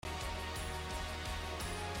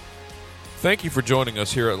Thank you for joining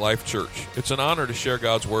us here at Life Church. It's an honor to share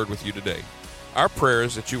God's Word with you today. Our prayer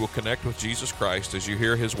is that you will connect with Jesus Christ as you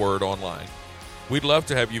hear His Word online. We'd love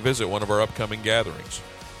to have you visit one of our upcoming gatherings.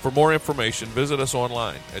 For more information, visit us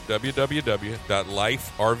online at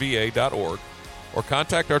www.liferva.org or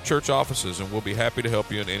contact our church offices and we'll be happy to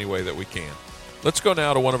help you in any way that we can. Let's go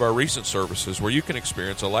now to one of our recent services where you can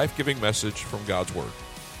experience a life-giving message from God's Word.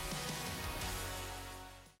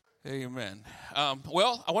 Amen.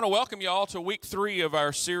 Well, I want to welcome you all to week 3 of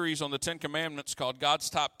our series on the 10 Commandments called God's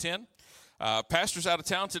Top 10. Pastor's out of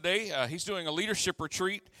town today. He's doing a leadership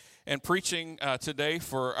retreat and preaching today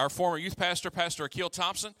for our former youth pastor, Pastor Akil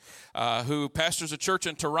Thompson, who pastors a church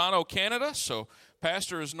in Toronto, Canada. So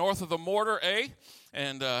Pastor is north of the border,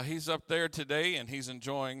 and he's up there today, and he's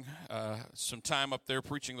enjoying some time up there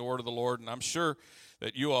preaching the word of the Lord. And I'm sure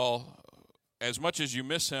that you all, as much as you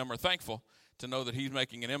miss him, are thankful to know that he's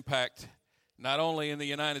making an impact not only in the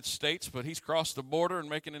United States, but he's crossed the border and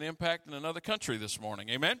making an impact in another country this morning.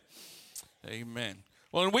 Amen? Amen.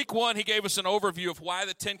 Well, in week 1, he gave us an overview of why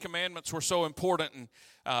the 10 Commandments were so important and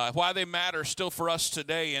why they matter still for us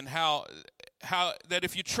today, and how that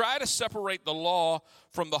if you try to separate the law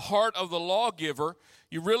from the heart of the lawgiver,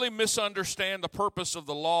 you really misunderstand the purpose of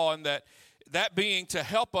the law, and that being to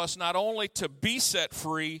help us not only to be set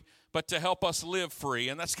free, but to help us live free.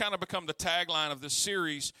 And that's kind of become the tagline of this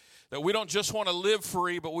series, that we don't just want to live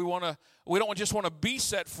free, but we don't just want to be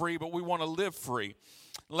set free, but we want to live free.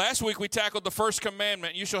 Last week we tackled the first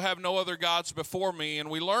commandment, you shall have no other gods before me, and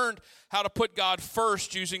we learned how to put God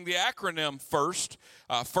first using the acronym FIRST.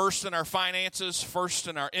 First in our finances, first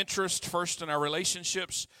in our interest, first in our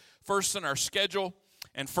relationships, first in our schedule,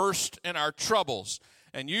 and first in our troubles.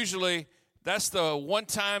 And usually that's the one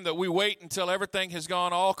time that we wait until everything has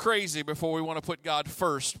gone all crazy before we want to put God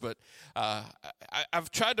first. But I've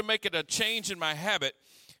tried to make it a change in my habit.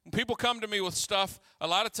 When people come to me with stuff, a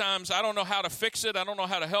lot of times I don't know how to fix it. I don't know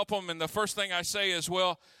how to help them. And the first thing I say is,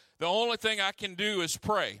 well, the only thing I can do is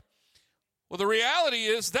pray. Well, the reality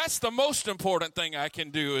is that's the most important thing I can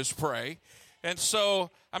do is pray. And so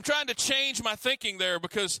I'm trying to change my thinking there,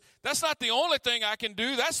 because that's not the only thing I can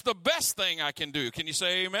do. That's the best thing I can do. Can you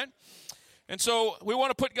say amen? And so we want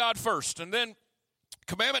to put God first. And then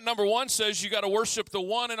commandment number 1 says you got to worship the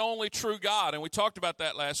one and only true God. And we talked about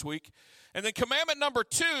that last week. And then commandment number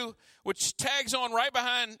 2, which tags on right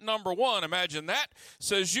behind number 1, imagine that,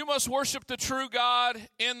 says you must worship the true God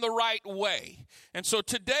in the right way. And so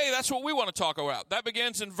today that's what we want to talk about. That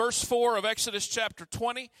begins in verse 4 of Exodus chapter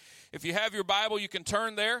 20. If you have your Bible, you can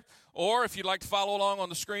turn there. Or if you'd like to follow along on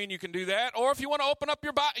the screen, you can do that. Or if you want to open up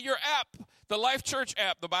your app, the Life Church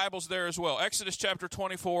app, the Bible's there as well. Exodus chapter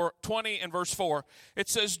 20 and verse 4. It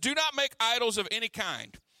says, do not make idols of any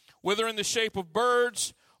kind, whether in the shape of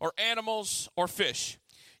birds or animals or fish.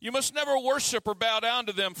 You must never worship or bow down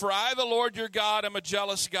to them, for I, the Lord your God, am a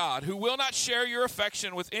jealous God, who will not share your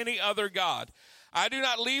affection with any other God. I do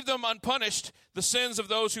not leave them unpunished, the sins of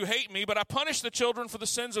those who hate me, but I punish the children for the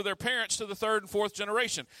sins of their parents to the 3rd and 4th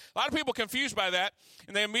generation. A lot of people are confused by that,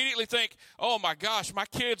 and they immediately think, oh my gosh, my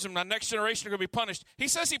kids and my next generation are going to be punished. He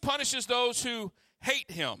says he punishes those who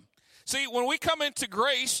hate him. See, when we come into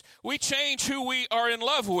grace, we change who we are in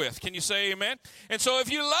love with. Can you say amen? And so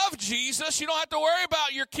if you love Jesus, you don't have to worry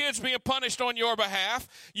about your kids being punished on your behalf.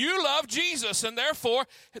 You love Jesus, and therefore,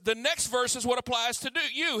 the next verse is what applies to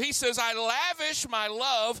you. He says, I lavish my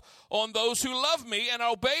love on those who love me and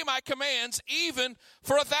obey my commands even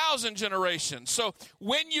for 1,000 generations. So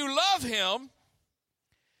when you love him,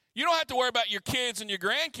 you don't have to worry about your kids and your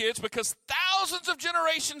grandkids, because thousands of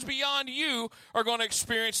generations beyond you are going to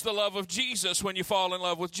experience the love of Jesus when you fall in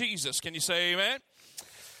love with Jesus. Can you say amen?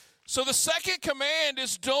 So the second command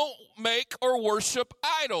is don't make or worship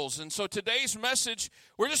idols. And so today's message,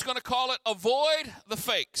 we're just going to call it avoid the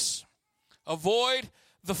fakes. Avoid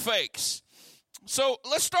the fakes. So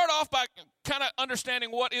let's start off by kind of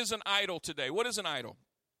understanding what is an idol today. What is an idol?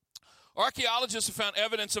 Archaeologists have found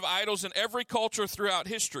evidence of idols in every culture throughout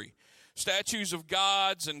history. Statues of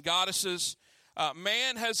gods and goddesses.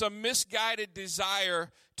 Man has a misguided desire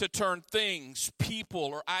to turn things, people,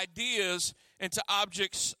 or ideas into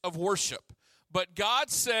objects of worship. But God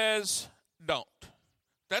says, don't.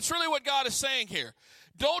 That's really what God is saying here.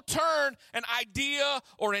 Don't turn an idea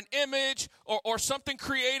or an image or something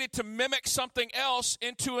created to mimic something else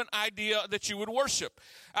into an idea that you would worship.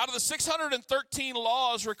 Out of the 613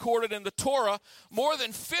 laws recorded in the Torah, more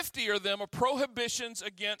than 50 of them are prohibitions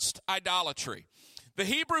against idolatry. The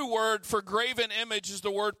Hebrew word for graven image is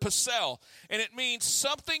the word pasel, and it means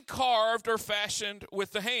something carved or fashioned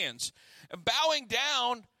with the hands. Bowing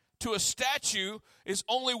down to a statue is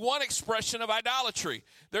only one expression of idolatry.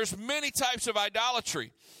 There's many types of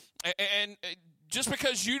idolatry. And just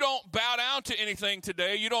because you don't bow down to anything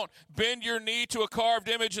today, you don't bend your knee to a carved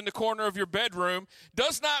image in the corner of your bedroom,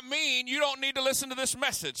 does not mean you don't need to listen to this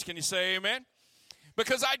message. Can you say amen?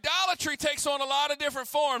 Because idolatry takes on a lot of different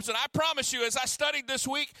forms. And I promise you, as I studied this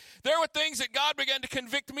week, there were things that God began to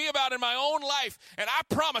convict me about in my own life. And I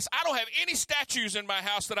promise I don't have any statues in my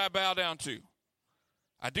house that I bow down to.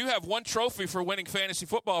 I do have one trophy for winning fantasy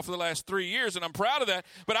football for the last 3 years, and I'm proud of that,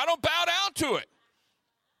 but I don't bow down to it.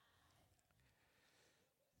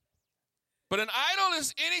 But an idol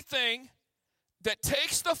is anything that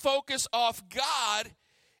takes the focus off God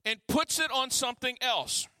and puts it on something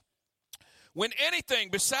else. When anything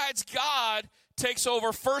besides God takes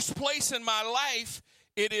over first place in my life,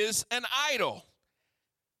 it is an idol.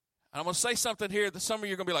 I'm going to say something here that some of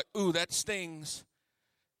you are going to be like, ooh, that stings.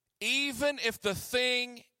 Even if the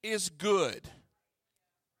thing is good.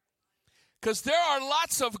 Because there are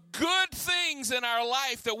lots of good things in our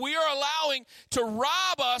life that we are allowing to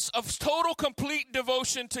rob us of total, complete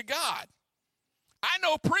devotion to God. I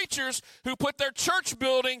know preachers who put their church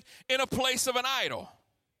building in a place of an idol.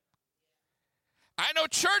 I know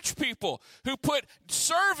church people who put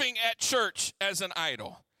serving at church as an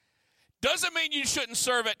idol. Doesn't mean you shouldn't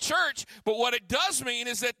serve at church, but what it does mean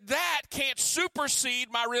is that can't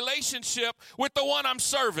supersede my relationship with the one I'm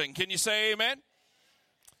serving. Can you say amen?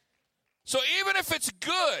 So even if it's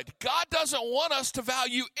good, God doesn't want us to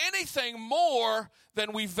value anything more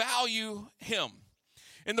than we value him.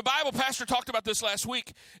 In the Bible, Pastor talked about this last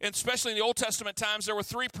week, and especially in the Old Testament times, there were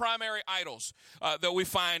three primary idols that we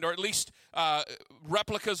find, or at least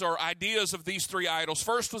replicas or ideas of these three idols.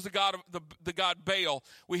 First was the god Baal.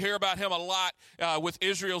 We hear about him a lot with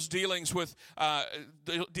Israel's dealings with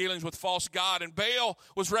false god, and Baal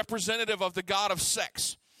was representative of the god of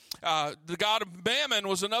sex. The god of Mammon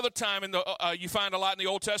was another time you find a lot in the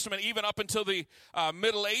Old Testament, even up until the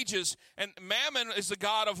Middle Ages, and Mammon is the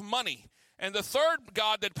god of money. And the third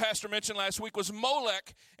god that Pastor mentioned last week was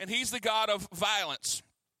Molech, and he's the god of violence.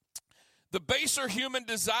 The baser human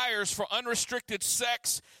desires for unrestricted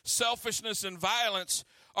sex, selfishness, and violence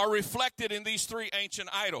are reflected in these three ancient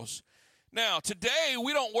idols. Now, today,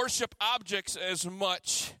 we don't worship objects as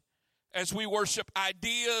much as we worship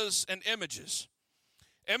ideas and images.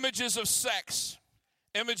 Images of sex,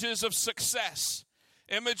 images of success,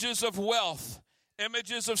 images of wealth,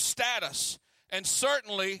 images of status, and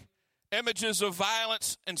certainly images of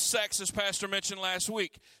violence and sex, as Pastor mentioned last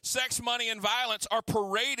week. Sex, money, and violence are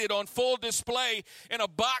paraded on full display in a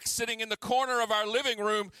box sitting in the corner of our living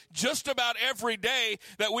room just about every day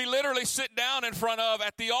that we literally sit down in front of,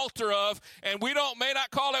 at the altar of, and we may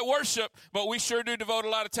not call it worship, but we sure do devote a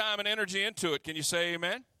lot of time and energy into it. Can you say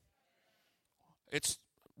amen? It's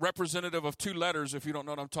representative of two letters, if you don't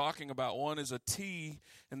know what I'm talking about. One is a T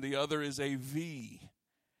and the other is a V.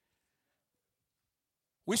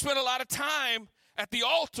 We spend a lot of time at the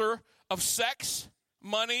altar of sex,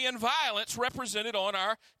 money, and violence represented on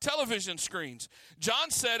our television screens.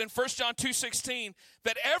 John said in 1 John 2:16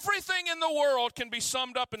 that everything in the world can be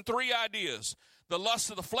summed up in three ideas: the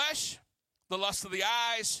lust of the flesh, the lust of the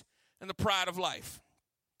eyes, and the pride of life.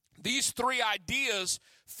 These three ideas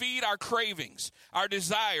feed our cravings, our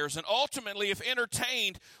desires, and ultimately, if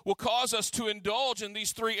entertained, will cause us to indulge in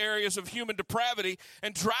these three areas of human depravity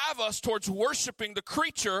and drive us towards worshiping the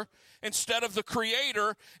creature instead of the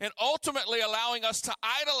creator, and ultimately allowing us to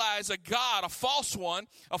idolize a god, a false one,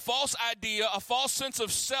 a false idea, a false sense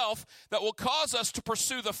of self that will cause us to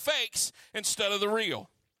pursue the fakes instead of the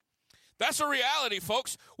real. That's a reality,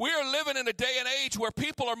 folks. We are living in a day and age where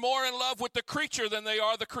people are more in love with the creature than they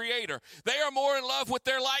are the creator. They are more in love with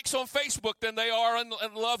their likes on Facebook than they are in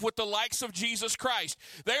love with the likes of Jesus Christ.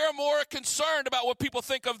 They are more concerned about what people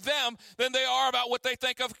think of them than they are about what they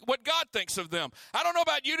think of what God thinks of them. I don't know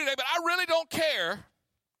about you today, but I really don't care.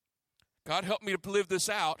 God help me to live this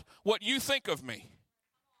out, what you think of me.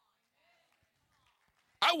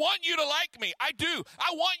 I want you to like me. I do.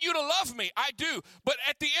 I want you to love me. I do. But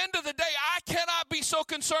at the end of the day, I cannot be so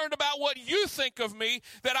concerned about what you think of me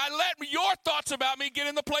that I let your thoughts about me get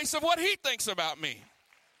in the place of what he thinks about me.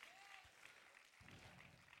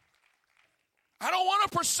 I don't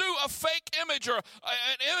want to pursue a fake image or an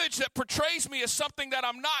image that portrays me as something that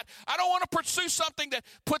I'm not. I don't want to pursue something that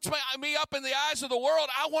puts me up in the eyes of the world.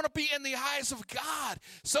 I want to be in the eyes of God.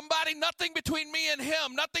 Somebody, nothing between me and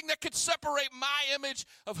him, nothing that could separate my image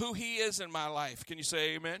of who he is in my life. Can you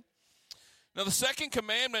say amen? Now, the second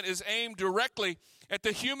commandment is aimed directly at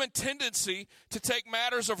the human tendency to take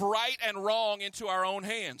matters of right and wrong into our own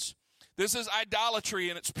hands. This is idolatry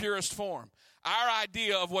in its purest form. our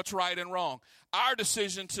idea of what's right and wrong, our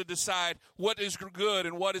decision to decide what is good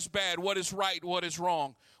and what is bad, what is right, what is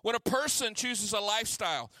wrong. When a person chooses a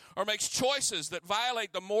lifestyle or makes choices that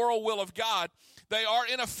violate the moral will of God, they are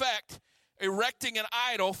in effect erecting an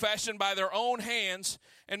idol fashioned by their own hands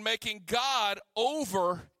and making God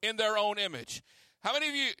over in their own image. How many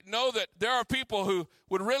of you know that there are people who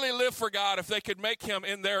would really live for God if they could make him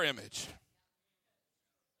in their image?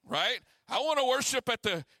 Right? I want to worship at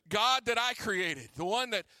the God that I created, the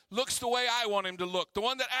one that looks the way I want him to look, the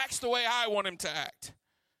one that acts the way I want him to act.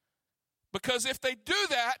 Because if they do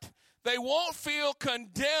that, they won't feel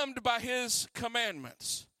condemned by his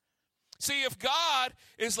commandments. See, if God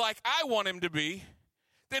is like I want him to be,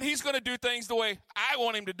 then he's going to do things the way I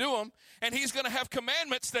want him to do them, and he's going to have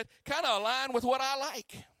commandments that kind of align with what I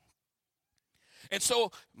like. And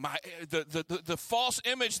so the false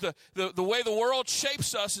image, the way the world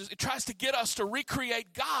shapes us, is it tries to get us to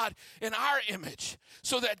recreate God in our image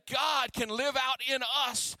so that God can live out in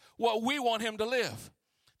us what we want him to live.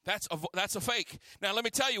 That's a fake. Now, let me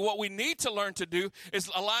tell you, what we need to learn to do is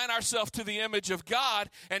align ourselves to the image of God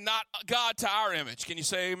and not God to our image. Can you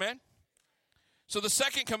say amen? So the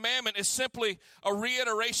second commandment is simply a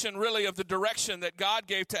reiteration, really, of the direction that God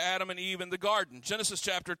gave to Adam and Eve in the garden. Genesis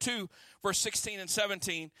chapter 2, verse 16 and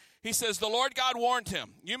 17, he says, "The Lord God warned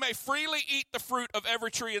him, 'You may freely eat the fruit of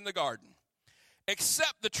every tree in the garden,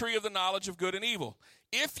 except the tree of the knowledge of good and evil.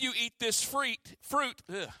 If you eat this fruit,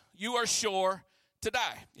 you are sure to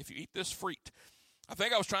die.'" If you eat this fruit. I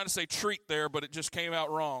think I was trying to say treat there, but it just came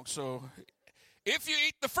out wrong. So, if you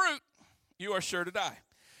eat the fruit, you are sure to die.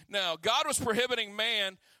 Now, God was prohibiting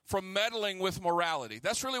man from meddling with morality.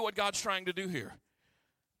 That's really what God's trying to do here.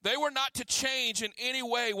 They were not to change in any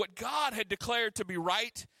way what God had declared to be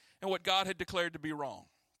right and what God had declared to be wrong.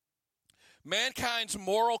 Mankind's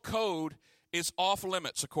moral code is off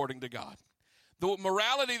limits according to God. The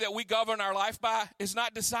morality that we govern our life by is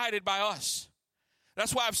not decided by us.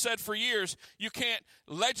 That's why I've said for years, you can't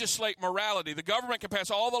legislate morality. The government can pass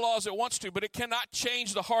all the laws it wants to, but it cannot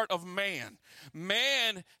change the heart of man.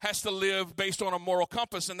 Man has to live based on a moral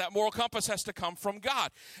compass, and that moral compass has to come from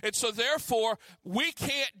God. And so therefore, we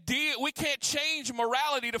can't change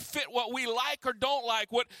morality to fit what we like or don't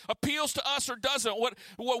like, what appeals to us or doesn't,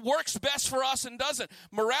 what works best for us and doesn't.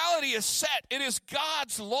 Morality is set. It is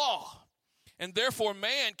God's law. And therefore,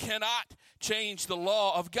 man cannot change the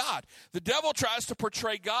law of God. The devil tries to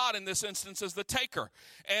portray God in this instance as the taker,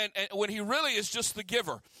 and when he really is just the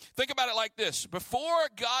giver. Think about it like this. Before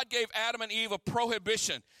God gave Adam and Eve a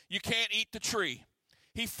prohibition, you can't eat the tree,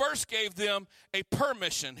 he first gave them a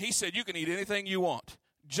permission. He said, you can eat anything you want,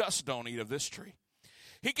 just don't eat of this tree.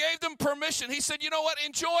 He gave them permission. He said, you know what,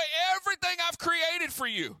 enjoy everything I've created for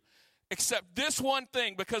you, except this one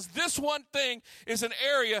thing, because this one thing is an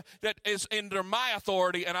area that is under my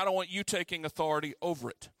authority, and I don't want you taking authority over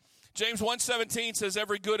it. James 1:17 says,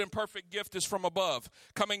 "Every good and perfect gift is from above,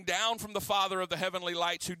 coming down from the Father of the heavenly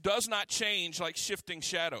lights, who does not change like shifting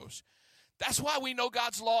shadows." That's why we know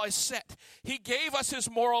God's law is set. He gave us his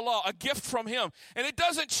moral law, a gift from him. And it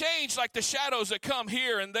doesn't change like the shadows that come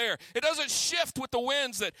here and there. It doesn't shift with the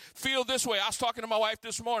winds that feel this way. I was talking to my wife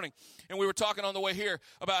this morning, and we were talking on the way here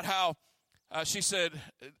about how she said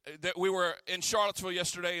that we were in Charlottesville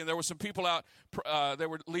yesterday, and there were some people out. They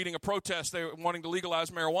were leading a protest. They were wanting to legalize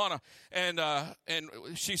marijuana. And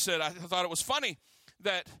she said, I thought it was funny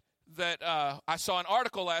that I saw an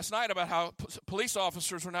article last night about how police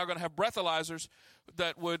officers were now going to have breathalyzers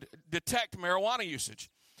that would detect marijuana usage.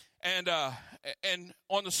 And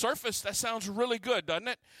on the surface, that sounds really good, doesn't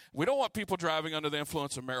it? We don't want people driving under the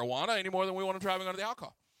influence of marijuana any more than we want them driving under the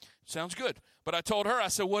alcohol. Sounds good. But I told her, I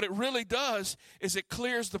said, what it really does is it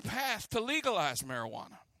clears the path to legalize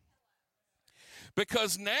marijuana.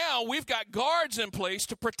 Because now we've got guards in place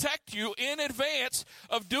to protect you in advance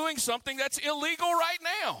of doing something that's illegal right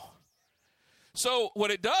now. So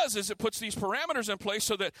what it does is it puts these parameters in place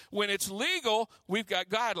so that when it's legal, we've got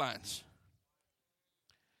guidelines.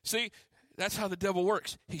 See, that's how the devil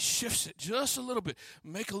works. He shifts it just a little bit.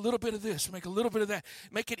 Make a little bit of this, make a little bit of that.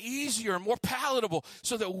 Make it easier and more palatable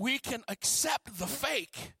so that we can accept the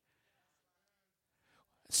fake.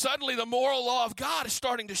 Suddenly the moral law of God is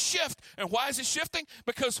starting to shift. And why is it shifting?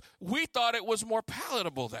 Because we thought it was more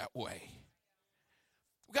palatable that way.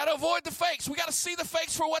 We got to avoid the fakes. We got to see the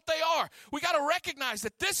fakes for what they are. We got to recognize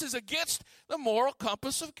that this is against the moral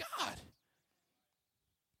compass of God.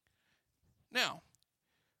 Now,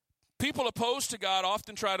 people opposed to God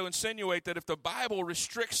often try to insinuate that if the Bible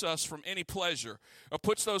restricts us from any pleasure or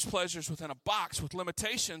puts those pleasures within a box with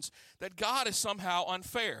limitations, that God is somehow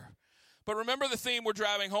unfair. But remember the theme we're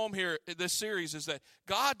driving home here in this series is that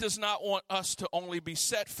God does not want us to only be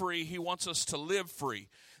set free. He wants us to live free.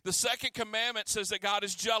 The second commandment says that God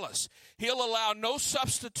is jealous. He'll allow no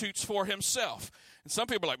substitutes for himself. And some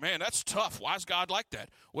people are like, man, that's tough. Why is God like that?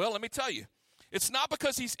 Well, let me tell you. It's not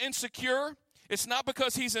because he's insecure. It's not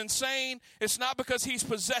because he's insane. It's not because he's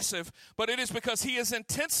possessive, but it is because he is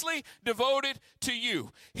intensely devoted to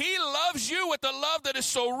you. He loves you with a love that is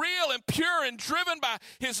so real and pure and driven by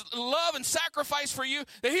his love and sacrifice for you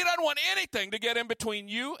that he doesn't want anything to get in between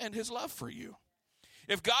you and his love for you.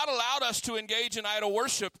 If God allowed us to engage in idol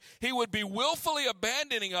worship, he would be willfully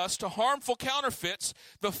abandoning us to harmful counterfeits,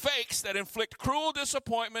 the fakes that inflict cruel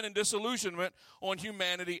disappointment and disillusionment on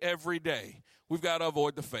humanity every day. We've got to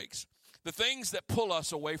avoid the fakes. The things that pull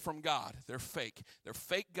us away from God, they're fake. They're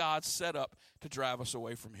fake gods set up to drive us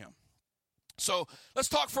away from him. So let's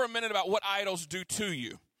talk for a minute about what idols do to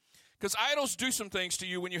you. Because idols do some things to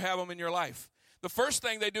you when you have them in your life. The first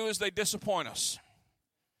thing they do is they disappoint us.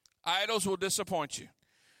 Idols will disappoint you.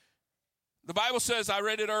 The Bible says, I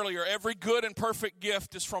read it earlier, every good and perfect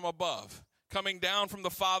gift is from above, coming down from the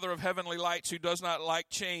Father of heavenly lights, who does not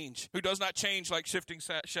change like shifting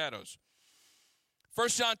shadows. 1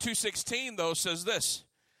 John 2:16, though, says this.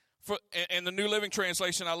 In the New Living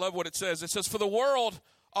Translation, I love what it says. It says, for the world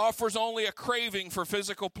offers only a craving for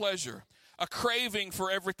physical pleasure, a craving for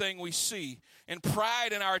everything we see, and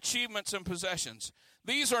pride in our achievements and possessions.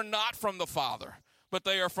 These are not from the Father, but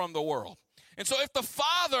they are from the world. And so if the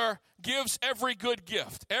Father gives every good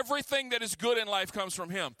gift, everything that is good in life comes from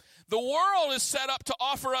him. The world is set up to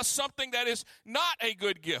offer us something that is not a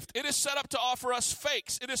good gift. It is set up to offer us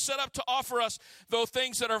fakes. It is set up to offer us those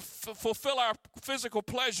things that are fulfill our physical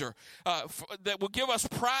pleasure, that will give us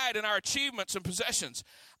pride in our achievements and possessions.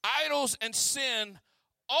 Idols and sin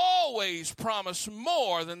always promise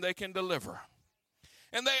more than they can deliver.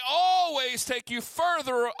 And they always take you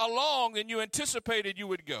further along than you anticipated you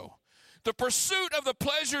would go. The pursuit of the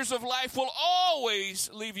pleasures of life will always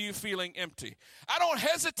leave you feeling empty. I don't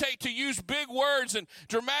hesitate to use big words and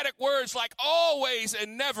dramatic words like always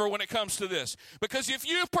and never when it comes to this. Because if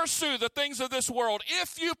you pursue the things of this world,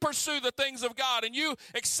 if you pursue the things of God, and you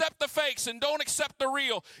accept the fakes and don't accept the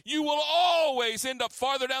real, you will always end up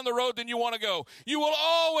farther down the road than you want to go. You will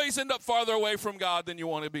always end up farther away from God than you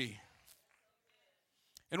want to be.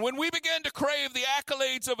 And when we begin to crave the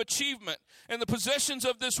accolades of achievement and the possessions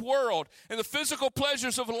of this world and the physical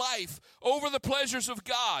pleasures of life over the pleasures of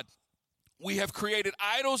God, we have created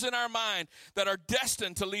idols in our mind that are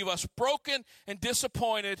destined to leave us broken and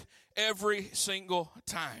disappointed every single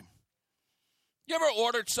time. You ever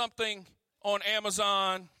ordered something on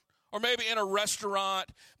Amazon or maybe in a restaurant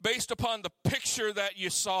based upon the picture that you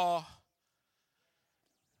saw?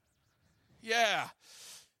 Yeah,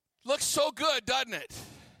 looks so good, doesn't it?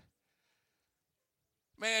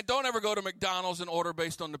 Man, don't ever go to McDonald's and order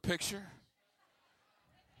based on the picture.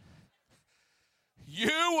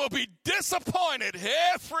 You will be disappointed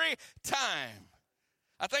every time.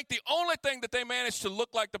 I think the only thing that they manage to look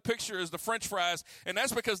like the picture is the French fries, and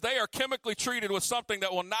that's because they are chemically treated with something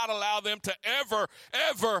that will not allow them to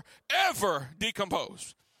ever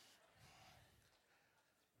decompose.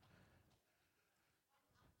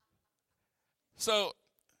 So,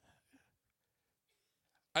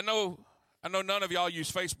 I know none of y'all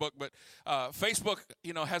use Facebook, but Facebook,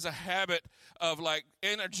 has a habit of like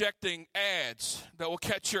interjecting ads that will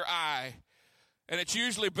catch your eye. And it's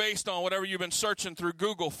usually based on whatever you've been searching through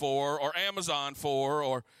Google for or Amazon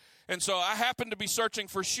for. And so I happened to be searching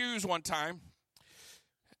for shoes one time.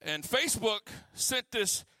 And Facebook sent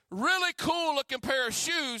this really cool looking pair of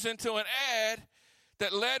shoes into an ad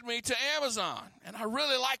that led me to Amazon. And I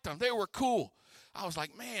really liked them. They were cool. I was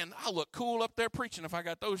like, man, I'll look cool up there preaching if I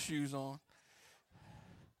got those shoes on.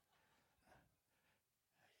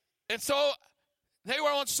 And so they were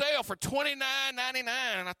on sale for $29.99,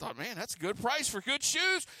 and I thought, man, that's a good price for good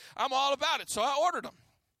shoes. I'm all about it, so I ordered them.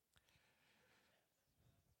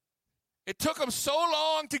 It took them so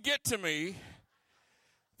long to get to me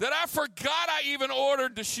that I forgot I even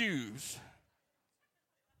ordered the shoes.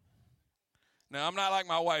 Now, I'm not like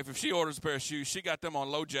my wife. If she orders a pair of shoes, she got them on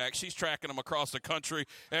LoJack. She's tracking them across the country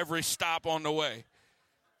every stop on the way.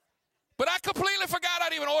 But I completely forgot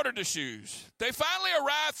I'd even ordered the shoes. They finally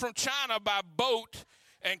arrived from China by boat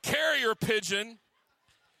and carrier pigeon.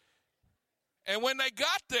 And when they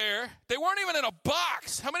got there, they weren't even in a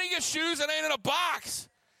box. How many get shoes that ain't in a box?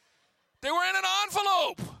 They were in an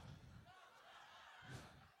envelope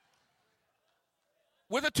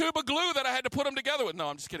with a tube of glue that I had to put them together with. No,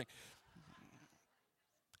 I'm just kidding.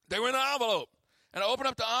 They were in an envelope. And I opened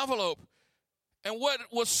up the envelope, And what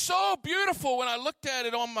was so beautiful when I looked at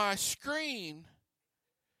it on my screen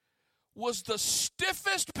was the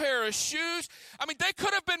stiffest pair of shoes. I mean, they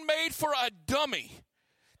could have been made for a dummy.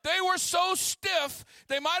 They were so stiff,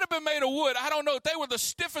 they might have been made of wood. I don't know. They were the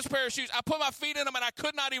stiffest pair of shoes. I put my feet in them, and I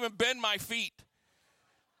could not even bend my feet.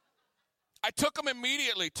 I took them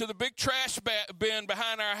immediately to the big trash bin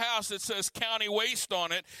behind our house that says county waste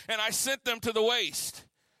on it, and I sent them to the waste.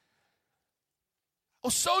 I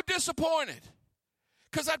was so disappointed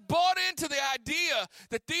because I'd bought into the idea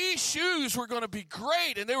that these shoes were going to be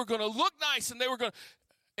great, and they were going to look nice, and they were going to...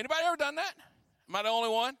 Anybody ever done that? Am I the only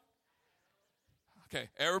one? Okay,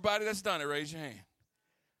 everybody that's done it, raise your hand.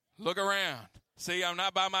 Look around. See, I'm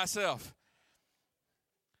not by myself.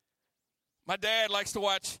 My dad likes to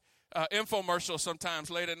watch infomercials sometimes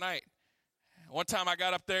late at night. One time I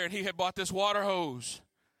got up there and he had bought this water hose.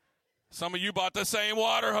 Some of you bought the same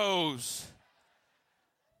water hose.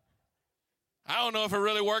 I don't know if it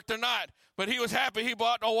really worked or not, but he was happy he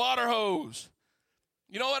bought a water hose.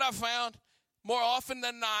 You know what I found? More often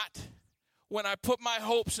than not, when I put my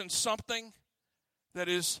hopes in something that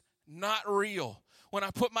is not real, when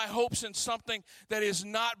I put my hopes in something that is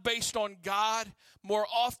not based on God, more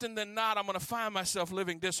often than not, I'm going to find myself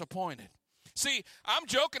living disappointed. See, I'm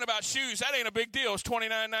joking about shoes. That ain't a big deal. It's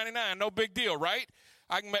 $29.99. No big deal, right?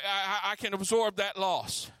 I can absorb that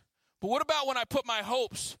loss. But what about when I put my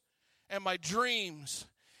hopes and my dreams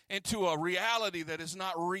into a reality that is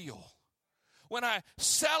not real? When I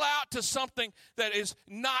sell out to something that is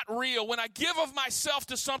not real, when I give of myself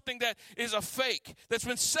to something that is a fake, that's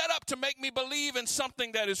been set up to make me believe in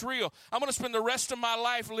something that is real, I'm going to spend the rest of my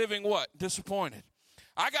life living what? Disappointed.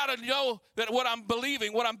 I got to know that what I'm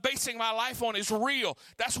believing, what I'm basing my life on is real.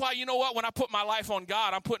 That's why, you know what? When I put my life on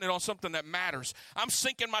God, I'm putting it on something that matters. I'm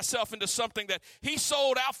sinking myself into something that he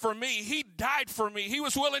sold out for me. He died for me. He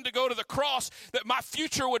was willing to go to the cross that my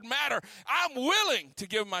future would matter. I'm willing to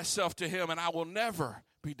give myself to him, and I will never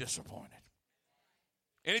be disappointed.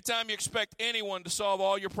 Anytime you expect anyone to solve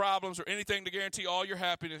all your problems or anything to guarantee all your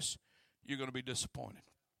happiness, you're going to be disappointed.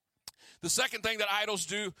 The second thing that idols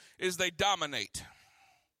do is they dominate.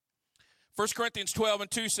 1 Corinthians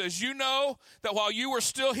 12:2 says, you know that while you were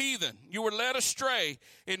still heathen, you were led astray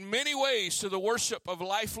in many ways to the worship of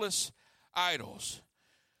lifeless idols.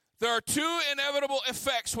 There are two inevitable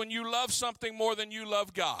effects when you love something more than you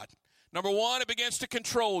love God. Number one, it begins to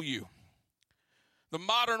control you. The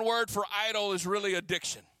modern word for idol is really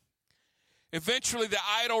addiction. Eventually, the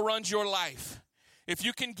idol runs your life. If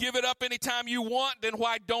you can give it up anytime you want, then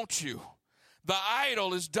why don't you? The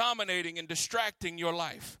idol is dominating and distracting your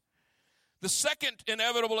life. The second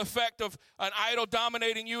inevitable effect of an idol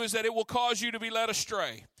dominating you is that it will cause you to be led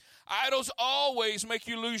astray. Idols always make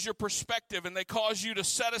you lose your perspective, and they cause you to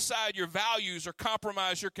set aside your values or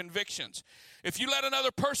compromise your convictions. If you let another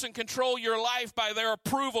person control your life by their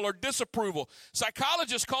approval or disapproval,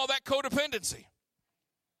 psychologists call that codependency.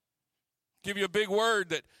 Give you a big word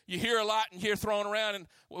that you hear a lot and hear thrown around, and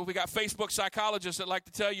we got Facebook psychologists that like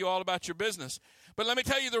to tell you all about your business. But let me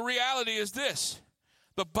tell you, the reality is this.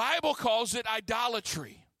 The Bible calls it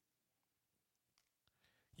idolatry.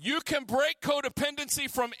 You can break codependency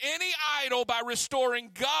from any idol by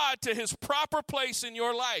restoring God to his proper place in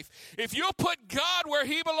your life. If you'll put God where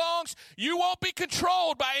he belongs, you won't be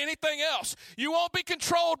controlled by anything else. You won't be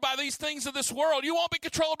controlled by these things of this world. You won't be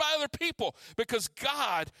controlled by other people because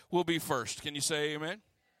God will be first. Can you say amen?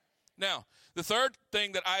 Now, the third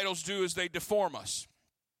thing that idols do is they deform us.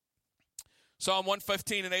 Psalm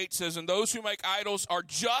 115:8 says, and those who make idols are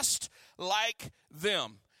just like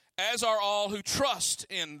them, as are all who trust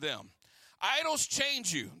in them. Idols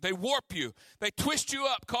change you. They warp you. They twist you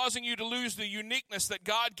up, causing you to lose the uniqueness that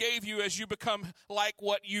God gave you as you become like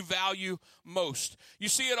what you value most. You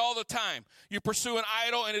see it all the time. You pursue an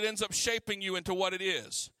idol, and it ends up shaping you into what it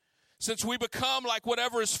is. Since we become like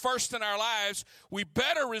whatever is first in our lives, we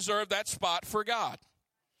better reserve that spot for God.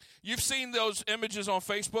 You've seen those images on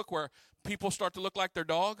Facebook where people start to look like their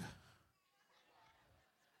dog.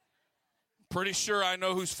 Pretty sure I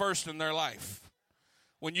know who's first in their life.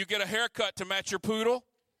 When you get a haircut to match your poodle,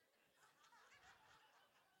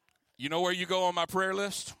 you know where you go on my prayer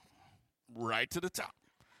list? Right to the top.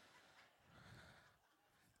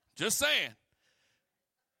 Just saying.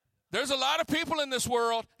 There's a lot of people in this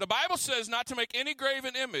world. The Bible says not to make any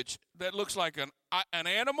graven image that looks like an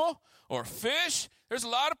animal or fish. There's a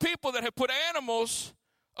lot of people that have put animals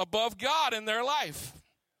above God in their life.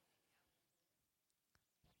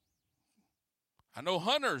 I know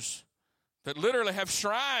hunters that literally have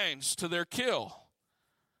shrines to their kill.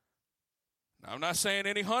 Now, I'm not saying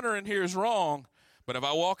any hunter in here is wrong, but if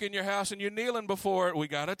I walk in your house and you're kneeling before it, we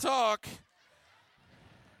got to talk.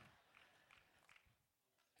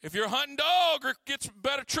 If your hunting dog gets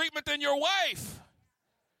better treatment than your wife.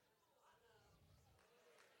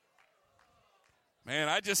 Man,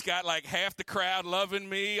 I just got like half the crowd loving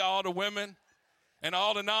me, all the women, and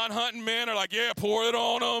all the non-hunting men are like, yeah, pour it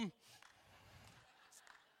on them.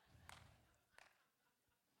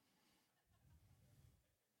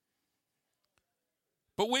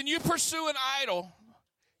 But when you pursue an idol,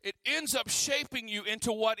 it ends up shaping you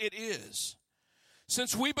into what it is.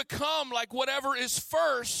 Since we become like whatever is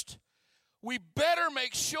first, we better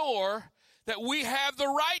make sure that we have the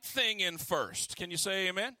right thing in first. Can you say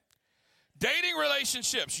amen? Dating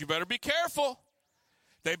relationships, you better be careful.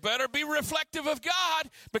 They better be reflective of God,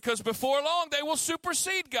 because before long they will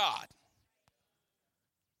supersede God.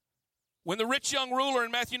 When the rich young ruler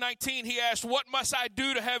in Matthew 19, he asked, what must I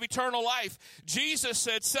do to have eternal life? Jesus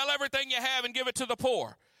said, sell everything you have and give it to the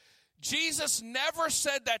poor. Jesus never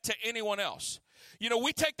said that to anyone else. You know,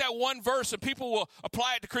 we take that one verse and people will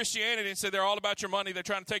apply it to Christianity and say they're all about your money, they're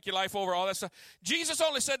trying to take your life over, all that stuff. Jesus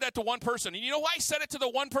only said that to one person. And you know why he said it to the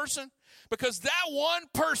one person? Because that one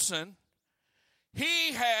person,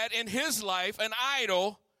 he had in his life an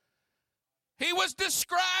idol. He was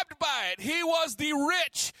described by it. He was the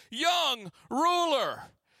rich young ruler.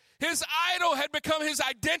 His idol had become his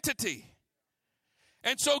identity.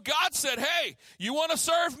 And so God said, hey, you want to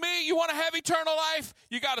serve me? You want to have eternal life?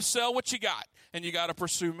 You got to sell what you got, and you got to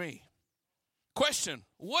pursue me. Question,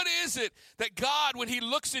 what is it that God, when he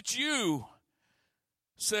looks at you,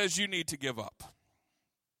 says you need to give up?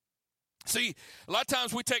 See, a lot of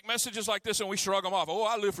times we take messages like this and we shrug them off. Oh,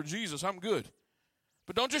 I live for Jesus. I'm good.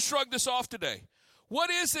 But don't just shrug this off today. What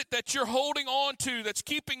is it that you're holding on to that's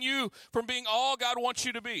keeping you from being all God wants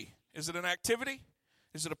you to be? Is it an activity?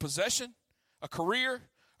 Is it a possession? A career?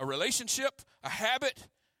 A relationship? A habit?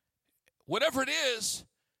 Whatever it is,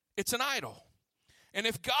 it's an idol. And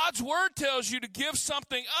if God's word tells you to give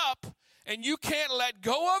something up and you can't let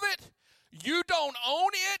go of it, you don't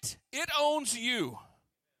own it, it owns you.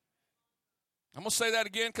 I'm going to say that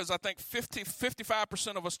again because I think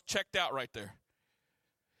 55% of us checked out right there.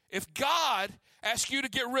 If God asks you to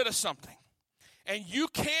get rid of something and you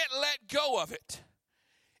can't let go of it,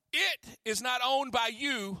 it is not owned by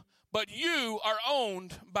you, but you are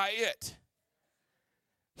owned by it.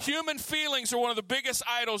 Human feelings are one of the biggest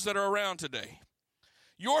idols that are around today.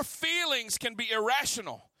 Your feelings can be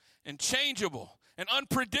irrational and changeable and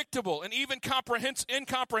unpredictable and even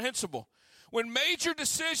incomprehensible. When major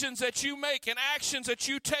decisions that you make and actions that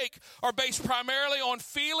you take are based primarily on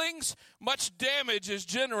feelings, much damage is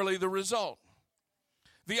generally the result.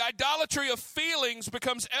 The idolatry of feelings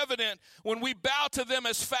becomes evident when we bow to them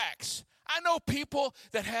as facts. I know people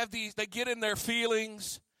that have these, they get in their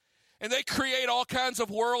feelings and they create all kinds of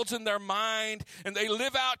worlds in their mind, and they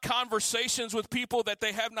live out conversations with people that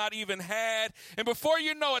they have not even had. And before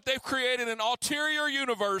you know it, they've created an ulterior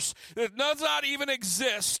universe that does not even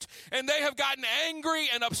exist. And they have gotten angry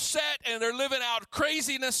and upset, and they're living out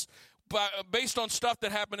craziness based on stuff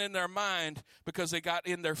that happened in their mind because they got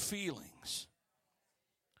in their feelings.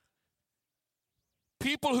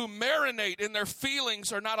 People who marinate in their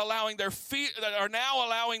feelings are now allowing their feelings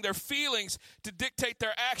to dictate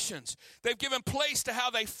their actions. They've given place to how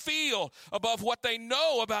they feel above what they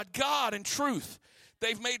know about God and truth.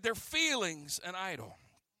 They've made their feelings an idol.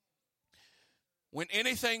 When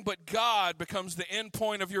anything but God becomes the end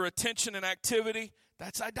point of your attention and activity,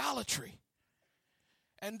 that's idolatry.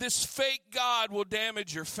 And this fake God will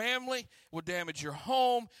damage your family, it will damage your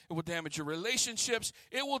home, it will damage your relationships.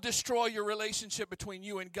 It will destroy your relationship between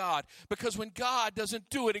you and God. Because when God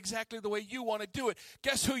doesn't do it exactly the way you want to do it,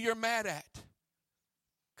 guess who you're mad at?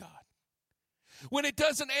 God. When it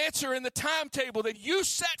doesn't answer in the timetable that you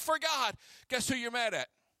set for God, guess who you're mad at?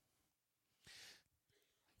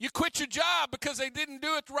 You quit your job because they didn't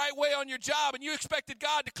do it the right way on your job, and you expected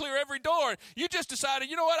God to clear every door. You just decided,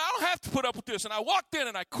 you know what, I don't have to put up with this. And I walked in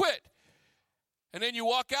and I quit. And then you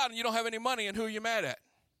walk out and you don't have any money, and who are you mad at?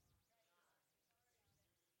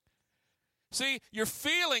 See, your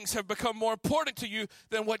feelings have become more important to you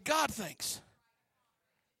than what God thinks.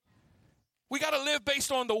 We got to live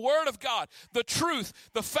based on the Word of God, the truth,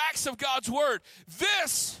 the facts of God's Word.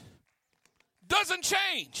 This doesn't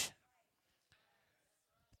change.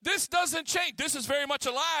 This doesn't change. This is very much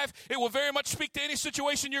alive. It will very much speak to any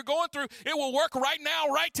situation you're going through. It will work right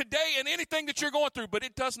now, right today, in anything that you're going through, but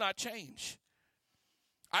it does not change.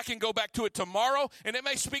 I can go back to it tomorrow, and it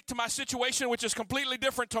may speak to my situation, which is completely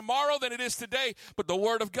different tomorrow than it is today, but the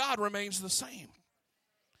Word of God remains the same.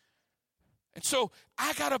 And so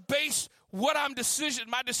I got to base what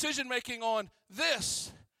my decision making on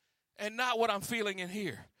this and not what I'm feeling in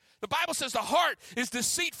here. The Bible says the heart is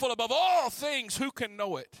deceitful above all things. Who can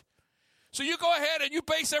know it? So you go ahead and you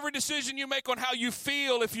base every decision you make on how you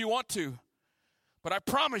feel if you want to. But I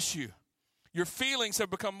promise you, your feelings have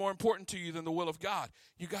become more important to you than the will of God.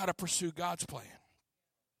 You got to pursue God's plan.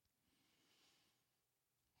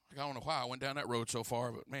 I don't know why I went down that road so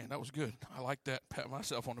far, but man, that was good. I like that. Pat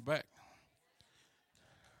myself on the back.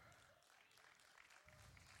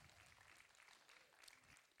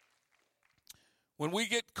 When we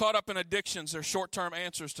get caught up in addictions, they're short-term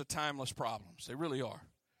answers to timeless problems. They really are.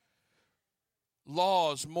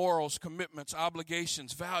 Laws, morals, commitments,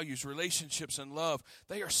 obligations, values, relationships, and love,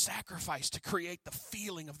 they are sacrificed to create the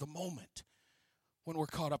feeling of the moment when we're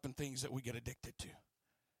caught up in things that we get addicted to.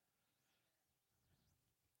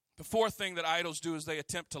 The fourth thing that idols do is they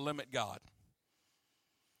attempt to limit God.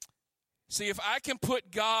 See, if I can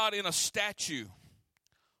put God in a statue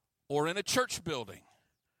or in a church building,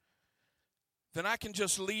 then I can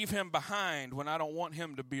just leave him behind when I don't want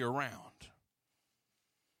him to be around.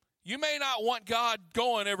 You may not want God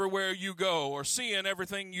going everywhere you go or seeing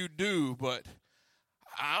everything you do, but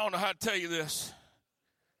I don't know how to tell you this.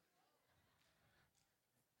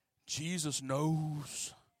 Jesus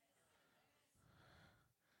knows.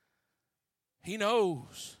 He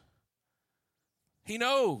knows. He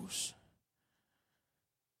knows.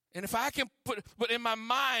 And if I can but in my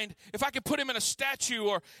mind, if I can put him in a statue,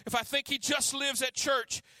 or if I think he just lives at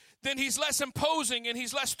church, then he's less imposing and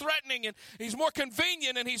he's less threatening and he's more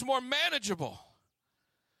convenient and he's more manageable.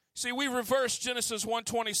 See, we reverse Genesis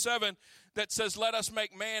 1:27 that says, let us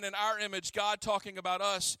make man in our image, God talking about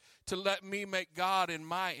us, to let me make God in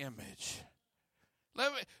my image.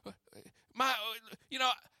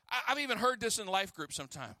 I've even heard this in life groups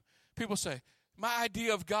sometime. People say, my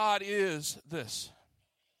idea of God is this.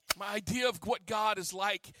 My idea of what God is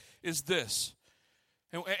like is this.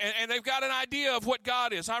 And they've got an idea of what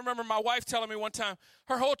God is. I remember my wife telling me one time,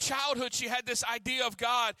 her whole childhood, she had this idea of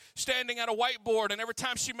God standing at a whiteboard, and every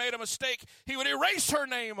time she made a mistake, he would erase her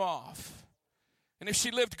name off. And if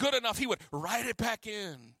she lived good enough, he would write it back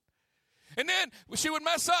in. And then she would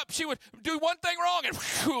mess up. She would do one thing wrong, and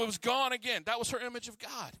it was gone again. That was her image of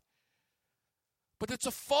God. But it's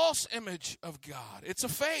a false image of God. It's a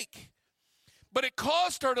fake. But it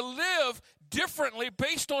caused her to live differently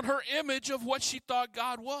based on her image of what she thought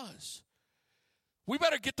God was. We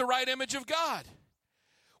better get the right image of God.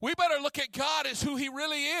 We better look at God as who he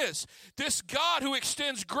really is. This God who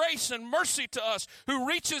extends grace and mercy to us, who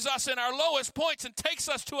reaches us in our lowest points and takes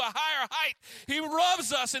us to a higher height. He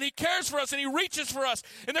loves us and he cares for us and he reaches for us.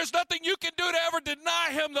 And there's nothing you can do to ever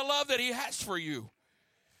deny him the love that he has for you.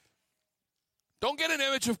 Don't get an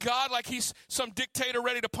image of God like he's some dictator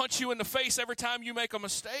ready to punch you in the face every time you make a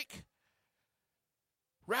mistake.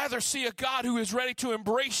 Rather, see a God who is ready to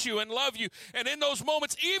embrace you and love you. And in those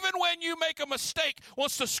moments, even when you make a mistake,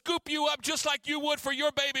 wants to scoop you up just like you would for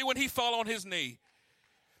your baby when he fell on his knee.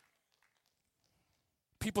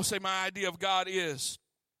 People say my idea of God is,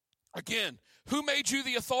 again, who made you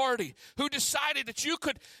the authority? Who decided that you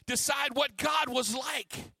could decide what God was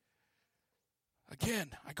like? Again,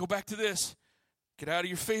 I go back to this. Get out of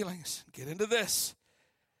your feelings. Get into this.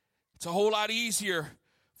 It's a whole lot easier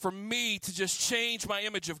for me to just change my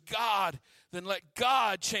image of God than let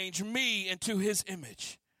God change me into his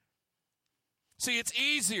image. See, it's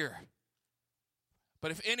easier.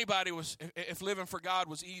 But if living for God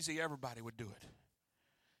was easy, everybody would do it.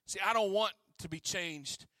 See, I don't want to be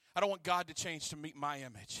changed. I don't want God to change to meet my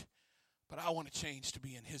image. But I want to change to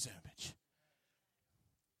be in his image.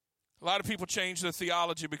 A lot of people change their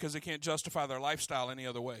theology because they can't justify their lifestyle any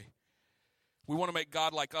other way. We want to make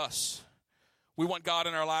God like us. We want God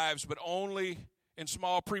in our lives, but only in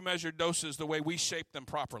small, pre-measured doses the way we shape them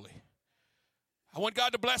properly. I want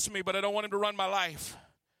God to bless me, but I don't want him to run my life.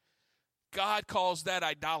 God calls that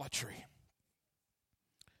idolatry.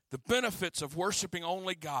 The benefits of worshiping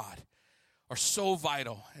only God are so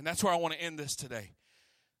vital, and that's where I want to end this today.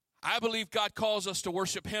 I believe God calls us to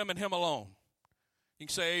worship him and him alone. You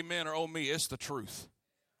can say amen or oh me. It's the truth.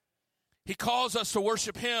 He calls us to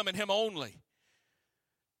worship him and him only.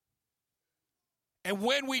 And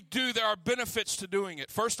when we do, there are benefits to doing it.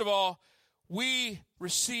 First of all, we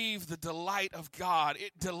receive the delight of God.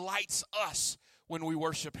 It delights us when we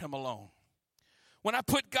worship him alone. When I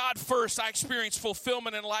put God first, I experience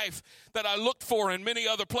fulfillment in life that I looked for in many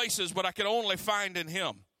other places, but I could only find in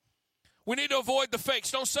him. We need to avoid the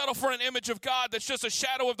fakes. Don't settle for an image of God that's just a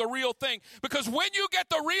shadow of the real thing. Because when you get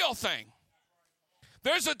the real thing,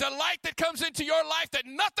 there's a delight that comes into your life that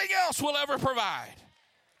nothing else will ever provide.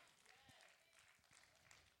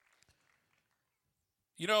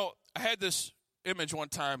 You know, I had this image one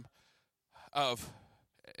time of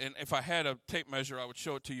and if I had a tape measure, I would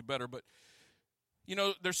show it to you better. But, you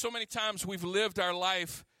know, there's so many times we've lived our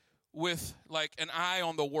life with like an eye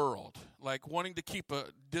on the world, like wanting to keep a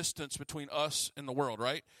distance between us and the world,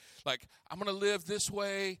 right? Like, I'm going to live this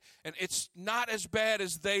way, and it's not as bad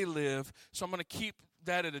as they live, so I'm going to keep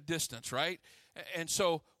that at a distance, right? And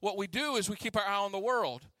so what we do is we keep our eye on the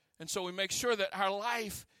world, and so we make sure that our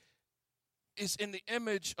life is in the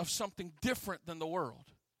image of something different than the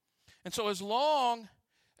world. And so as long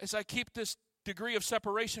as I keep this degree of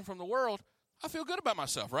separation from the world, I feel good about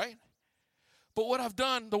myself, right? But what I've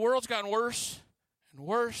done, the world's gotten worse and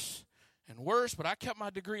worse and worse, but I kept my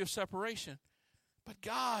degree of separation. But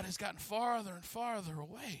God has gotten farther and farther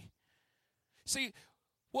away. See,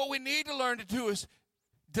 what we need to learn to do is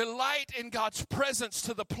delight in God's presence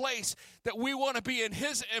to the place that we want to be in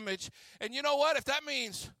His image. And you know what? If that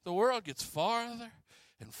means the world gets farther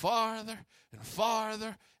and farther and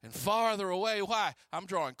farther and farther away, why? I'm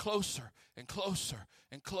drawing closer and closer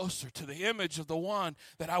and closer to the image of the one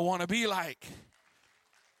that I want to be like.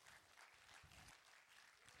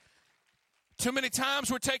 Too many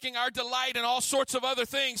times we're taking our delight in all sorts of other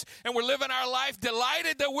things, and we're living our life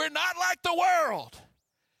delighted that we're not like the world.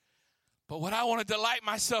 But what I want to delight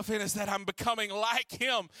myself in is that I'm becoming like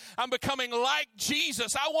Him. I'm becoming like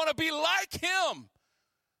Jesus. I want to be like Him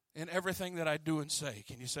in everything that I do and say.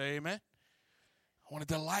 Can you say amen? I want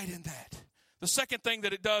to delight in that. The second thing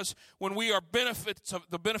that it does when we are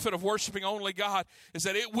the benefit of worshiping only God is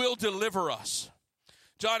that it will deliver us.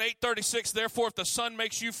 John 8:36, therefore, if the Son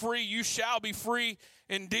makes you free, you shall be free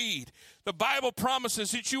indeed. The Bible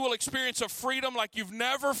promises that you will experience a freedom like you've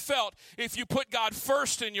never felt if you put God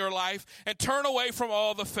first in your life and turn away from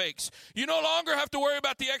all the fakes. You no longer have to worry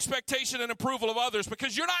about the expectation and approval of others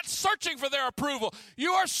because you're not searching for their approval.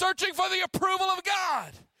 You are searching for the approval of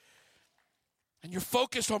God. And you're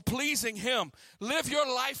focused on pleasing Him. Live your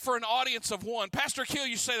life for an audience of one. Pastor Keel,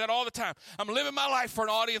 you say that all the time. I'm living my life for an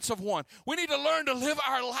audience of one. We need to learn to live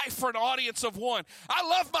our life for an audience of one. I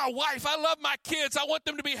love my wife. I love my kids. I want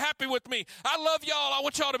them to be happy with me. I love y'all. I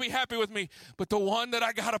want y'all to be happy with me. But the one that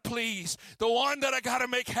I got to please, the one that I got to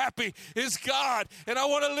make happy is God. And I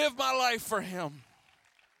want to live my life for Him.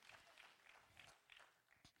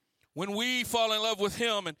 When we fall in love with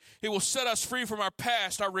Him, and it will set us free from our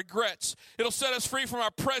past, our regrets. It'll set us free from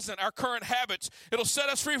our present, our current habits. It'll set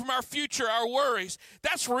us free from our future, our worries.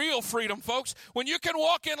 That's real freedom, folks. When you can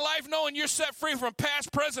walk in life knowing you're set free from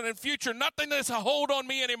past, present, and future, nothing that's a hold on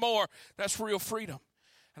me anymore, that's real freedom.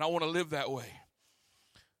 And I want to live that way.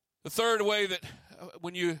 The third way that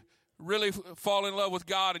when you really fall in love with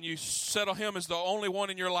God and you settle Him as the only one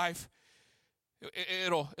in your life,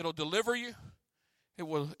 it'll deliver you. It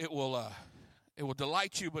will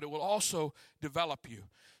delight you, but it will also develop you.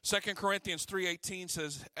 2 Corinthians 3:18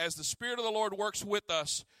 says, as the Spirit of the Lord works with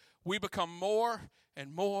us, we become more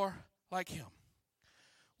and more like Him.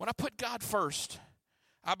 When I put God first,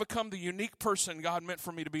 I become the unique person God meant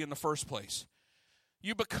for me to be in the first place.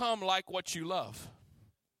 You become like what you love.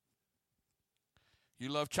 You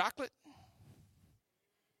love chocolate?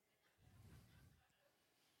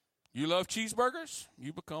 You love cheeseburgers?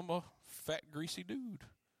 You become a fat, greasy dude.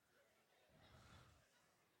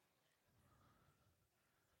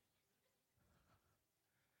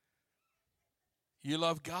 You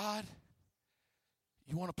love God.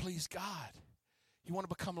 You want to please God. You want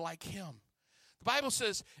to become like Him. The Bible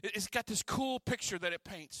says, it's got this cool picture that it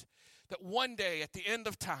paints, that one day at the end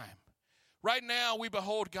of time, right now we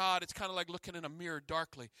behold God, it's kind of like looking in a mirror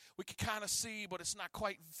darkly. We can kind of see, but it's not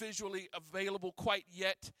quite visually available quite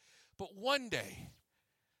yet. But one day,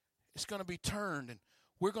 it's going to be turned, and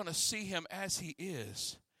we're going to see Him as He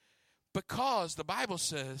is, because the Bible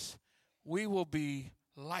says we will be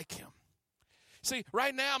like Him. See,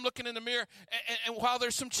 right now I'm looking in the mirror, and while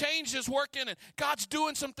there's some changes working, and God's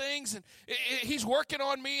doing some things, and He's working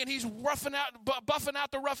on me, and He's buffing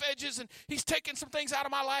out the rough edges, and He's taking some things out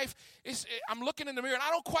of my life, I'm looking in the mirror, and I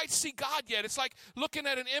don't quite see God yet. It's like looking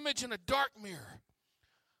at an image in a dark mirror.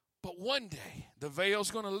 But one day, the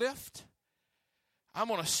veil's going to lift. I'm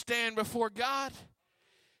going to stand before God.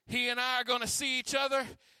 He and I are going to see each other,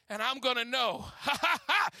 and I'm going to know,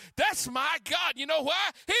 that's my God. You know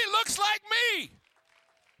why? He looks like me,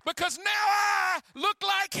 because now I look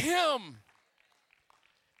like Him.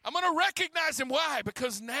 I'm going to recognize Him. Why?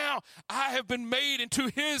 Because now I have been made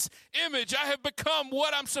into His image. I have become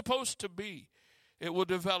what I'm supposed to be. It will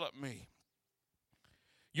develop me.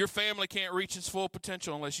 Your family can't reach its full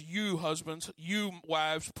potential unless you husbands, you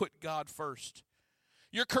wives, put God first.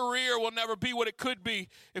 Your career will never be what it could be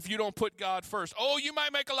if you don't put God first. Oh, you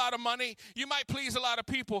might make a lot of money. You might please a lot of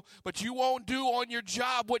people, but you won't do on your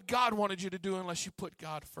job what God wanted you to do unless you put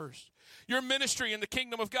God first. Your ministry in the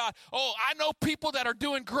kingdom of God. Oh, I know people that are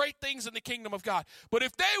doing great things in the kingdom of God, but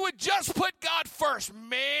if they would just put God first,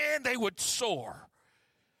 man, they would soar.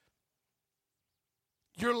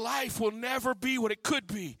 Your life will never be what it could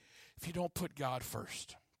be if you don't put God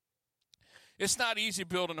first. It's not easy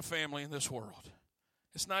building a family in this world.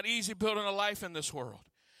 It's not easy building a life in this world.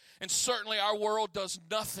 And certainly our world does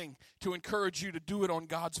nothing to encourage you to do it on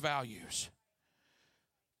God's values.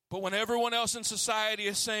 But when everyone else in society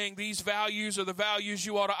is saying these values are the values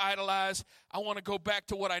you ought to idolize, I want to go back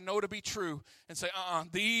to what I know to be true and say,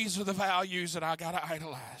 these are the values that I got to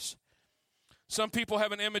idolize. Some people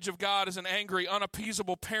have an image of God as an angry,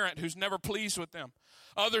 unappeasable parent who's never pleased with them.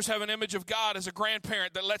 Others have an image of God as a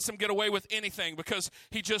grandparent that lets them get away with anything because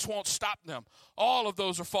he just won't stop them. All of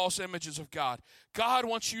those are false images of God. God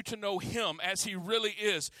wants you to know him as he really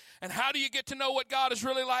is. And how do you get to know what God is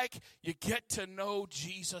really like? You get to know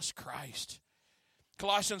Jesus Christ.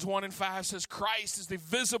 Colossians 1:5 says, Christ is the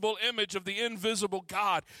visible image of the invisible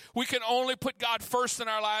God. We can only put God first in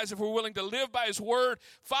our lives if we're willing to live by his word,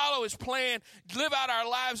 follow his plan, live out our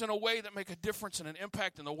lives in a way that make a difference and an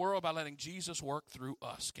impact in the world by letting Jesus work through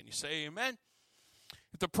us. Can you say amen?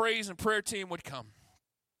 If the praise and prayer team would come.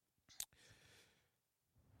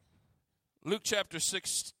 Luke chapter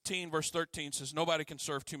 16, verse 13 says, nobody can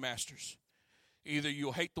serve two masters. Either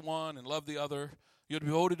you'll hate the one and love the other, you'll be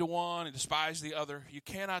devoted to one and despise the other. You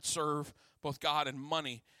cannot serve both God and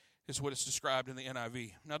money is what it's described in the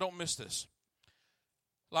NIV. Now, don't miss this.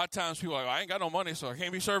 A lot of times people are like, I ain't got no money, so I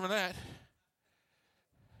can't be serving that.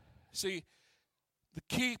 See, the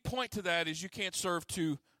key point to that is you can't serve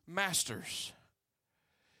two masters.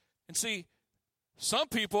 And see, some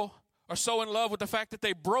people are so in love with the fact that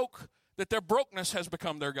they broke, that their brokenness has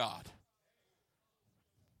become their God.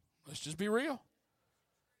 Let's just be real.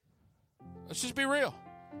 Let's just be real.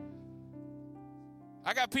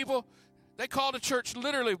 I got people, they call the church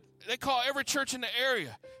literally, they call every church in the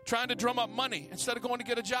area trying to drum up money instead of going to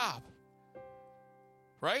get a job.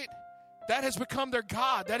 Right? That has become their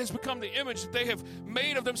God. That has become the image that they have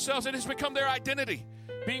made of themselves. It has become their identity,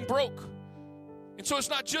 being broke. And so it's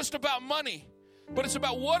not just about money, but it's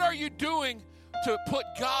about what are you doing to put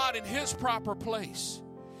God in his proper place.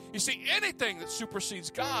 You see, anything that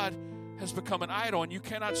supersedes God has become an idol, and you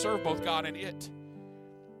cannot serve both God and it.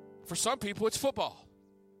 For some people, it's football.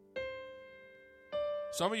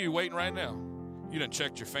 Some of you waiting right now. You done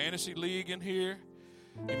checked your fantasy league in here.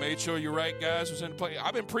 You made sure your right guys was in play.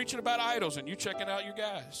 I've been preaching about idols, and you checking out your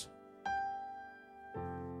guys.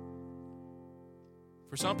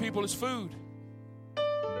 For some people, it's food.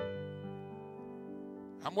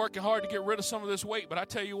 I'm working hard to get rid of some of this weight, but I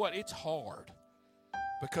tell you what, it's hard.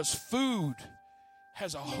 Because food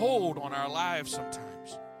has a hold on our lives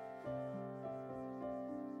sometimes.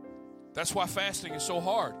 That's why fasting is so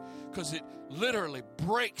hard, because it literally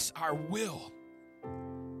breaks our will.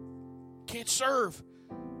 Can't serve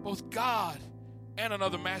both God and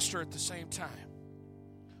another master at the same time.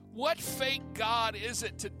 What fake God is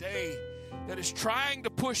it today that is trying to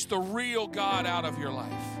push the real God out of your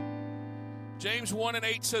life? James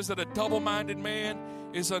 1:8 says that a double-minded man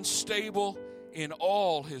is unstable in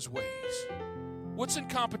all his ways. What's in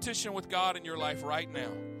competition with God in your life right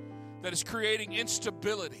now that is creating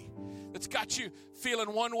instability, that's got you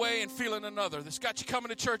feeling one way and feeling another, that's got you coming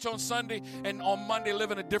to church on Sunday and on Monday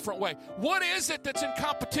living a different way? What is it that's in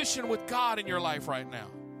competition with God in your life right now?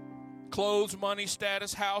 Clothes, money,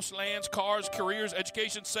 status, house, lands, cars, careers,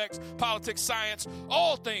 education, sex, politics, science,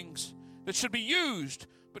 all things that should be used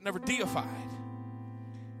but never deified.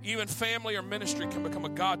 Even family or ministry can become a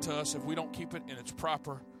god to us if we don't keep it in its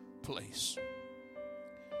proper place.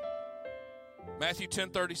 Matthew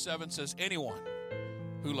 10:37 says, anyone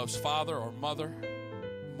who loves father or mother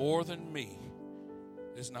more than me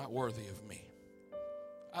is not worthy of me.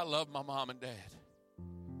 I love my mom and dad.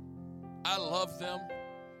 I love them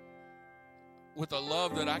with a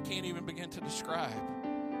love that I can't even begin to describe.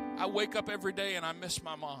 I wake up every day and I miss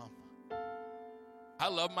my mom. I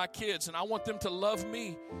love my kids, and I want them to love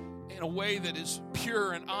me in a way that is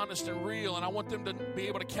pure and honest and real, and I want them to be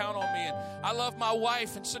able to count on me. And I love my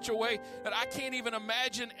wife in such a way that I can't even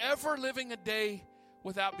imagine ever living a day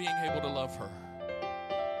without being able to love her.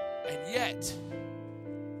 And yet,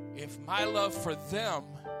 if my love for them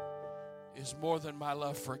is more than my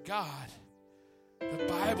love for God, the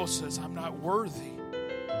Bible says I'm not worthy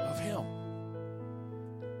of him.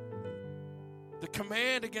 The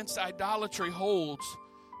command against idolatry holds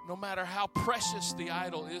no matter how precious the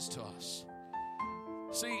idol is to us.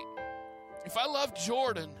 See, if I love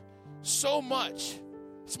Jordan so much,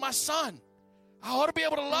 it's my son. I ought to be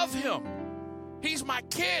able to love him. He's my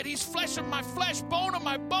kid. He's flesh of my flesh, bone of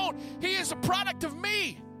my bone. He is a product of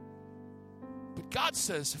me. But God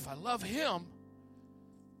says if I love him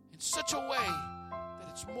in such a way that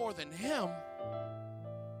it's more than him,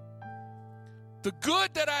 the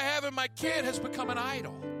good that I have in my kid has become an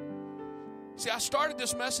idol. See, I started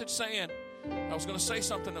this message saying I was going to say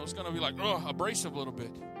something that was going to be like, abrasive a little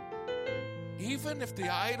bit. Even if the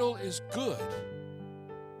idol is good,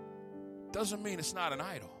 doesn't mean it's not an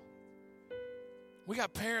idol. We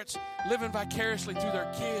got parents living vicariously through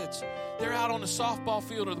their kids. They're out on the softball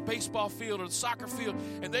field or the baseball field or the soccer field,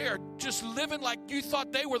 and they are just living like you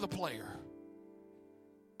thought they were the player.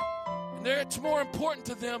 And it's more important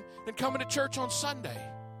to them than coming to church on Sunday.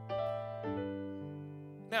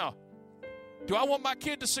 Now, do I want my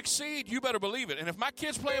kid to succeed? You better believe it. And if my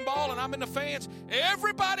kid's playing ball and I'm in the fans,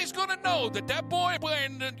 everybody's going to know that boy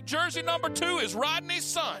wearing the jersey number 2 is Rodney's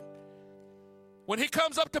son. When he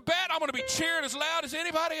comes up to bat, I'm going to be cheering as loud as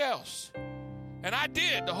anybody else. And I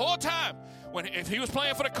did the whole time. If he was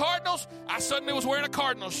playing for the Cardinals, I suddenly was wearing a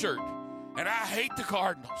Cardinals shirt. And I hate the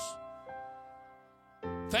Cardinals.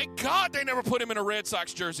 Thank God they never put him in a Red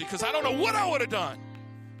Sox jersey, because I don't know what I would have done.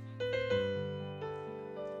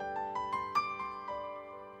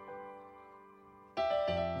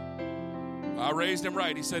 I raised him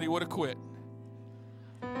right. He said he would have quit.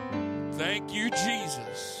 Thank you,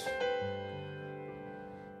 Jesus.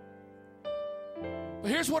 But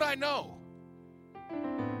here's what I know.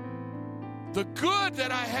 The good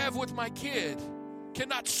that I have with my kid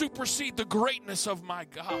cannot supersede the greatness of my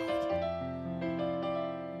God.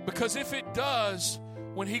 Because if it does,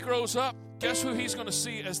 when he grows up, guess who he's going to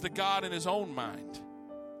see as the God in his own mind?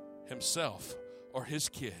 Himself or his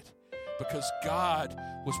kid. Because God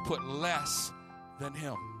was put less than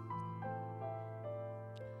him.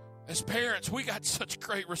 As parents, we got such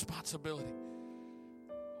great responsibility.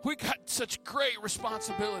 We got such great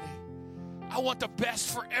responsibility. I want the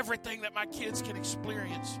best for everything that my kids can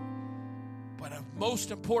experience. But the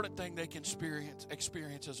most important thing they can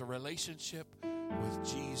experience is a relationship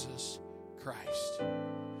with Jesus Christ.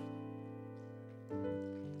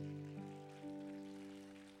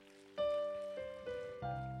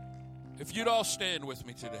 If you'd all stand with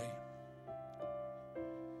me today.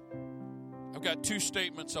 I've got 2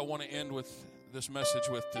 statements I want to end with this message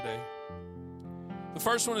with today. The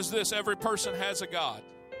first one is this: every person has a God.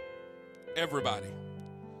 Everybody.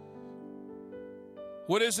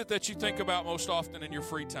 What is it that you think about most often in your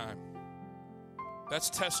free time?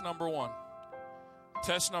 That's test number 1.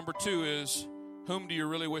 Test number 2 is, whom do you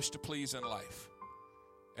really wish to please in life?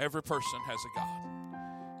 Every person has a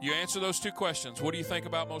God. You answer those 2 questions. What do you think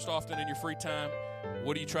about most often in your free time?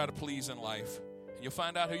 What do you try to please in life? And you'll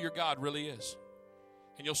find out who your God really is.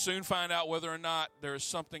 And you'll soon find out whether or not there is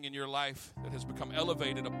something in your life that has become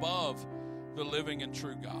elevated above the living and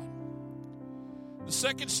true God. The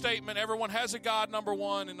second statement, everyone has a God, number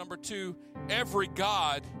 1. And number 2, every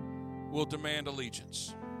God will demand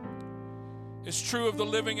allegiance. It's true of the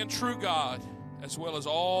living and true God, as well as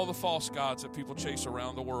all the false gods that people chase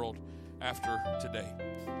around the world after today.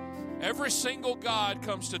 Every single God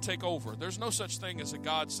comes to take over. There's no such thing as a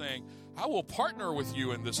God saying, I will partner with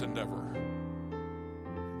you in this endeavor.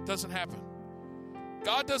 It doesn't happen.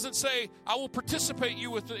 God doesn't say, I will participate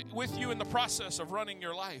with you in the process of running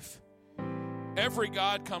your life. Every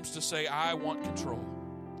God comes to say, I want control.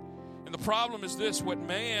 And the problem is this: when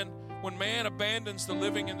man abandons the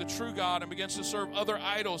living and the true God and begins to serve other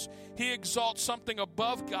idols, he exalts something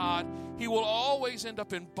above God. He will always end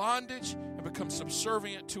up in bondage and become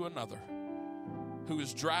subservient to another who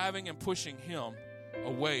is driving and pushing him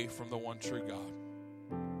away from the one true God.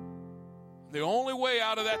 The only way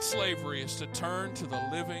out of that slavery is to turn to the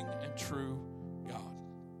living and true God.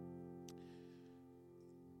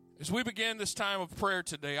 As we begin this time of prayer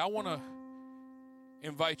today, I want to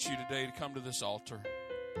invite you today to come to this altar.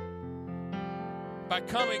 By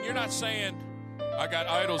coming, you're not saying, I got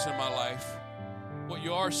idols in my life. What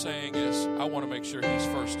you are saying is, I want to make sure he's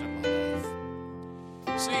first in my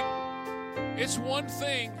life. See, it's one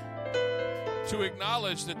thing to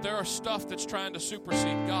acknowledge that there are stuff that's trying to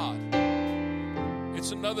supersede God.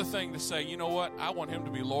 It's another thing to say, you know what? I want him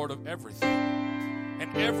to be Lord of everything.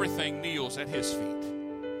 And everything kneels at his feet.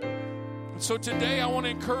 And so today I want to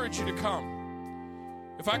encourage you to come.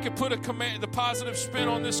 If I could put the positive spin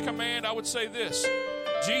on this command, I would say this.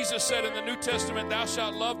 Jesus said in the New Testament, thou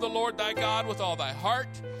shalt love the Lord thy God with all thy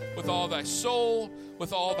heart, with all thy soul,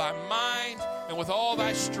 with all thy mind, and with all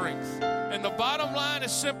thy strength. And the bottom line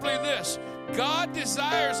is simply this: God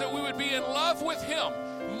desires that we would be in love with him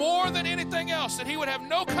more than anything else, that he would have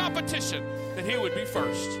no competition, that he would be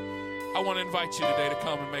first. I want to invite you today to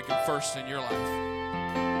come and make him first in your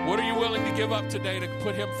life. What are you willing to give up today to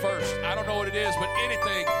put him first? I don't know what it is, but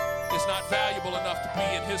anything is not valuable enough to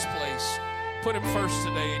be in his place. Put him first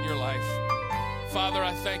today in your life. Father,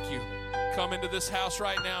 I thank you. Come into this house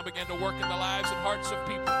right now and begin to work in the lives and hearts of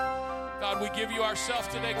people. God, we give you ourselves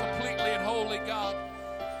today completely and wholly, God.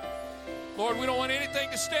 Lord, we don't want anything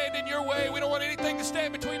to stand in your way. We don't want anything to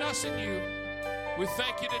stand between us and you. We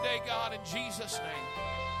thank you today, God, in Jesus' name.